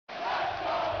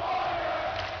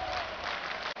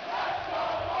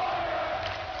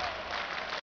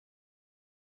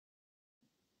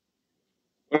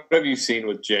have you seen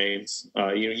with James?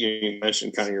 You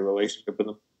mentioned kind of your relationship with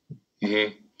him.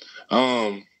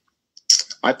 Mm-hmm.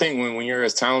 I think when you're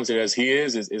as talented as he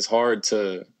is, it's hard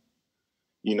to,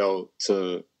 I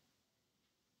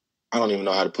don't even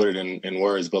know how to put it in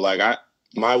words, but like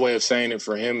my way of saying it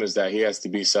for him is that he has to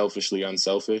be selfishly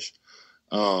unselfish.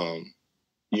 I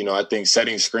think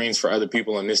setting screens for other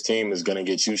people on this team is going to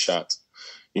get you shots,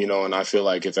 and I feel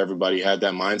like if everybody had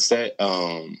that mindset,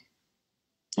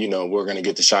 we're going to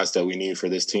get the shots that we need for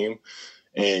this team.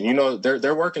 And,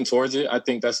 they're working towards it. I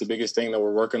think that's the biggest thing that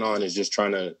we're working on is just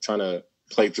trying to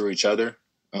play through each other.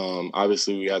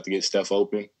 Obviously we have to get Steph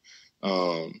open.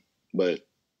 But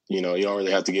you don't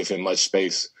really have to give him much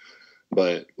space.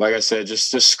 But like I said,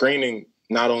 just screening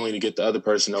not only to get the other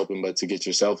person open, but to get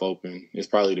yourself open is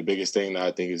probably the biggest thing that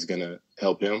I think is going to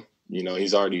help him.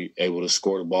 He's already able to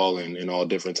score the ball in all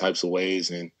different types of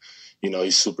ways. And,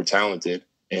 he's super talented.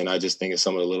 And I just think it's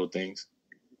some of the little things.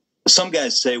 Some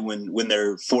guys say when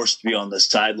they're forced to be on the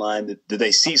sideline that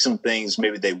they see some things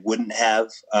maybe they wouldn't have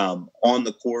on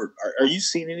the court. Are you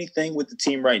seeing anything with the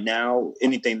team right now,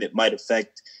 anything that might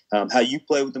affect how you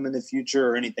play with them in the future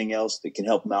or anything else that can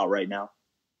help them out right now?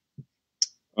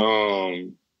 I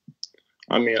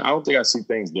don't think I see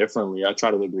things differently. I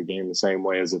try to look at the game the same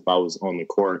way as if I was on the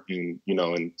court and,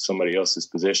 in somebody else's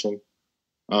position.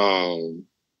 But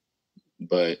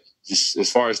just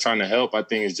as far as trying to help, I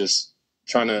think it's just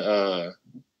trying to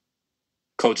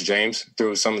coach James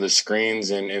through some of the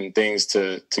screens and things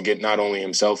to get not only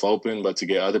himself open, but to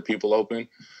get other people open.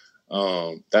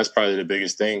 That's probably the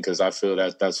biggest thing because I feel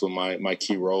that that's what my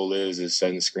key role is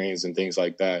setting screens and things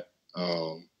like that.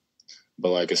 But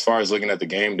like as far as looking at the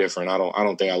game different, I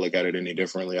don't think I look at it any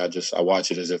differently. I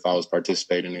watch it as if I was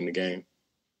participating in the game.